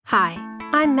Hi,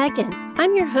 I'm Megan.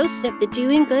 I'm your host of the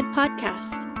Doing Good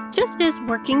podcast. Just as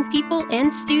working people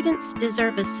and students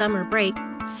deserve a summer break,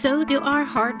 so do our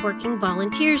hardworking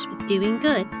volunteers with Doing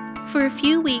Good. For a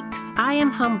few weeks, I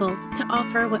am humbled to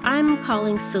offer what I'm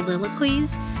calling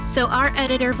Sililoquies, so our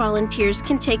editor volunteers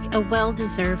can take a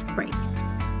well-deserved break.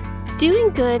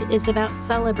 Doing Good is about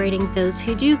celebrating those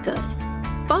who do good.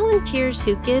 Volunteers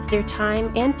who give their time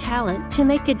and talent to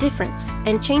make a difference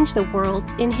and change the world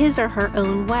in his or her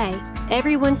own way.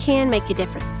 Everyone can make a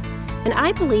difference, and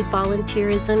I believe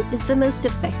volunteerism is the most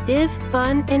effective,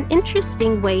 fun, and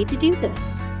interesting way to do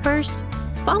this. First,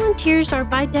 volunteers are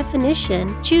by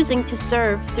definition choosing to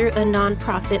serve through a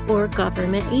nonprofit or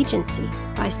government agency.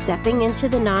 By stepping into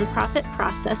the nonprofit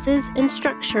processes and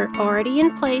structure already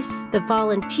in place, the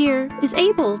volunteer is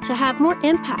able to have more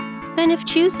impact than if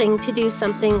choosing to do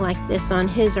something like this on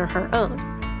his or her own.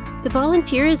 The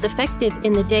volunteer is effective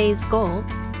in the day's goal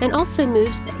and also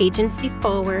moves the agency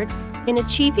forward in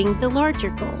achieving the larger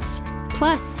goals.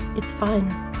 Plus, it's fun,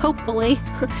 hopefully.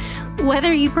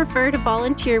 Whether you prefer to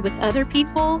volunteer with other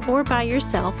people or by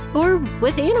yourself or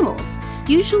with animals,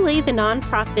 usually the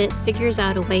nonprofit figures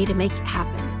out a way to make it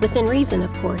happen, within reason,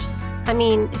 of course. I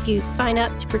mean, if you sign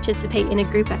up to participate in a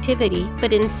group activity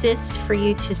but insist for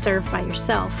you to serve by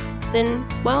yourself, then,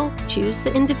 well, choose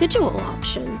the individual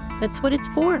option. That's what it's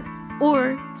for.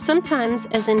 Or sometimes,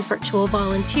 as in virtual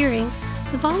volunteering,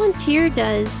 the volunteer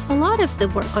does a lot of the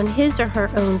work on his or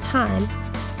her own time,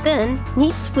 then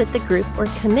meets with the group or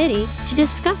committee to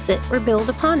discuss it or build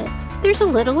upon it. There's a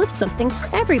little of something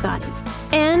for everybody.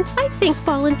 And I think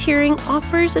volunteering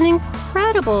offers an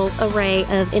incredible array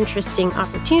of interesting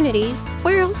opportunities.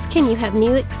 Where else can you have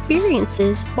new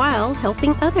experiences while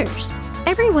helping others?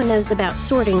 Everyone knows about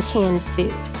sorting canned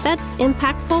food. That's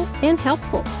impactful and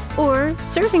helpful. Or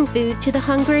serving food to the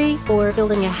hungry, or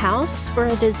building a house for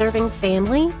a deserving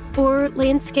family, or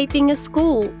landscaping a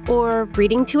school, or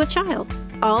reading to a child.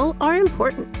 All are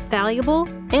important, valuable,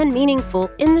 and meaningful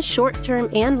in the short term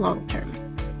and long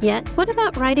term. Yet, what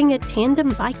about riding a tandem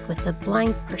bike with a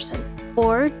blind person?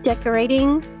 Or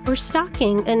decorating or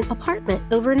stocking an apartment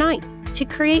overnight to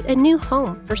create a new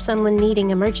home for someone needing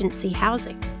emergency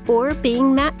housing? Or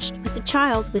being matched with a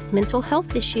child with mental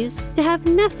health issues to have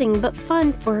nothing but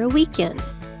fun for a weekend?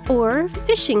 Or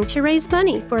fishing to raise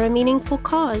money for a meaningful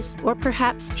cause, or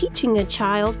perhaps teaching a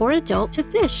child or adult to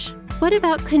fish? What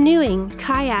about canoeing,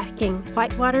 kayaking,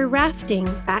 whitewater rafting,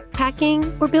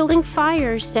 backpacking, or building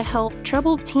fires to help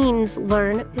troubled teens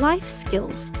learn life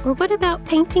skills? Or what about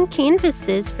painting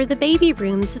canvases for the baby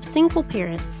rooms of single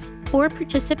parents? Or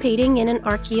participating in an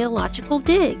archaeological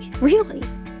dig? Really?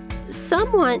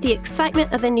 Some want the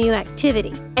excitement of a new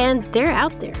activity, and they're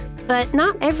out there. But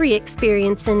not every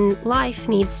experience in life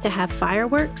needs to have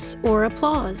fireworks or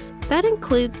applause. That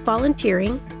includes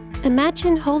volunteering.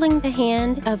 Imagine holding the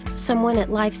hand of someone at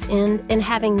life's end and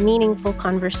having meaningful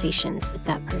conversations with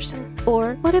that person.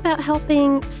 Or what about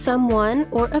helping someone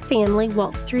or a family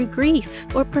walk through grief?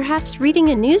 Or perhaps reading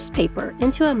a newspaper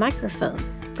into a microphone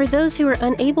for those who are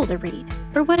unable to read?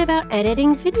 Or what about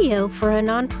editing video for a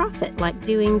nonprofit like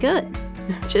Doing Good?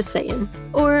 Just saying.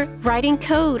 Or writing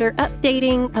code or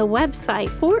updating a website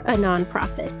for a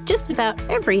nonprofit. Just about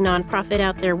every nonprofit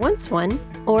out there wants one.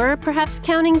 Or perhaps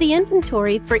counting the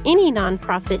inventory for any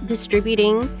nonprofit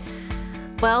distributing,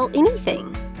 well,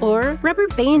 anything. Or rubber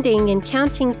banding and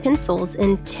counting pencils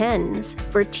in tens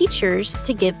for teachers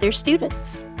to give their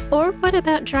students. Or what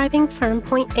about driving from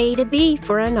point A to B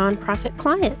for a nonprofit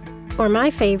client? Or my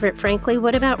favorite, frankly,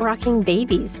 what about rocking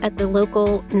babies at the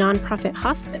local nonprofit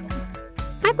hospital?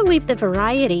 I believe the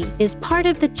variety is part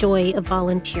of the joy of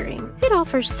volunteering. It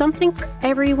offers something for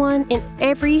everyone in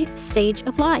every stage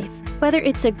of life, whether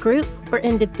it's a group or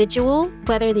individual,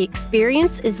 whether the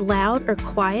experience is loud or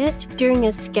quiet, during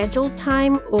a scheduled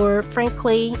time, or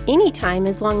frankly, any time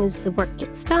as long as the work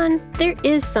gets done, there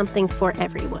is something for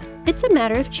everyone. It's a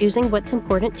matter of choosing what's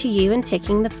important to you and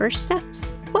taking the first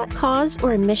steps. What cause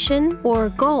or mission or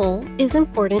goal is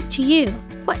important to you?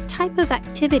 What type of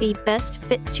activity best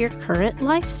fits your current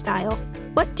lifestyle?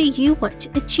 What do you want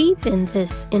to achieve in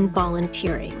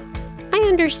volunteering? I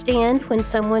understand when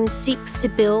someone seeks to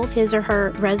build his or her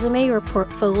resume or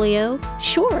portfolio,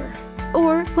 sure.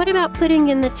 Or what about putting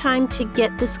in the time to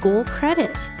get the school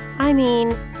credit? I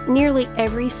mean, nearly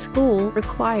every school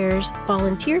requires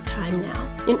volunteer time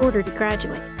now in order to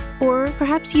graduate. Or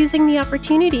perhaps using the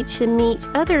opportunity to meet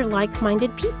other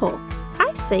like-minded people.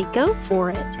 I say go for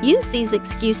it. Use these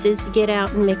excuses to get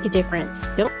out and make a difference.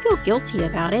 Don't feel guilty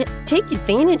about it. Take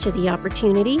advantage of the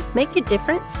opportunity, make a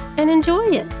difference, and enjoy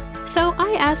it. So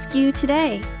I ask you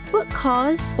today, what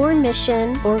cause or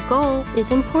mission or goal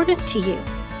is important to you?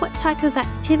 what type of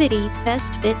activity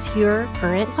best fits your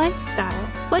current lifestyle.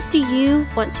 What do you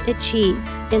want to achieve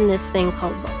in this thing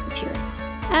called volunteering?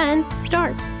 And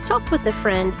start. Talk with a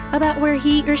friend about where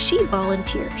he or she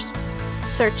volunteers.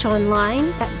 Search online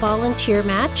at Volunteer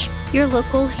Match, your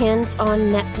local hands-on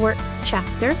network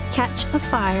chapter, Catch a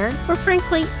Fire, or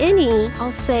frankly any,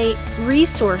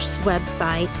 resource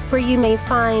website where you may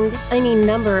find any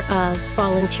number of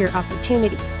volunteer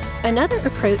opportunities. Another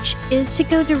approach is to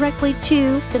go directly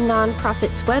to the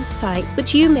nonprofit's website,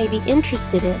 which you may be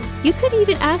interested in. You could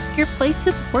even ask your place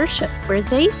of worship where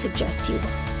they suggest you work.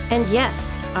 And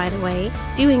yes, by the way,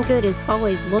 Doing Good is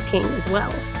always looking as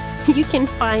well. You can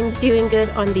find Doing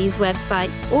Good on these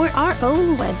websites or our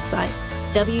own website,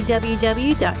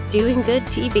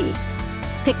 www.doinggoodtv.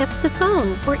 Pick up the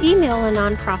phone or email a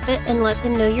nonprofit and let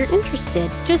them know you're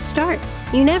interested. Just start.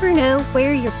 You never know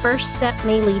where your first step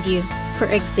may lead you. For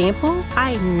example,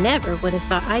 I never would have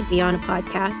thought I'd be on a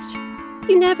podcast.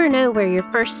 You never know where your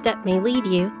first step may lead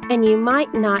you, and you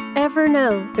might not ever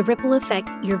know the ripple effect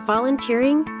your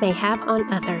volunteering may have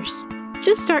on others.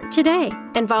 Just start today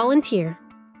and volunteer.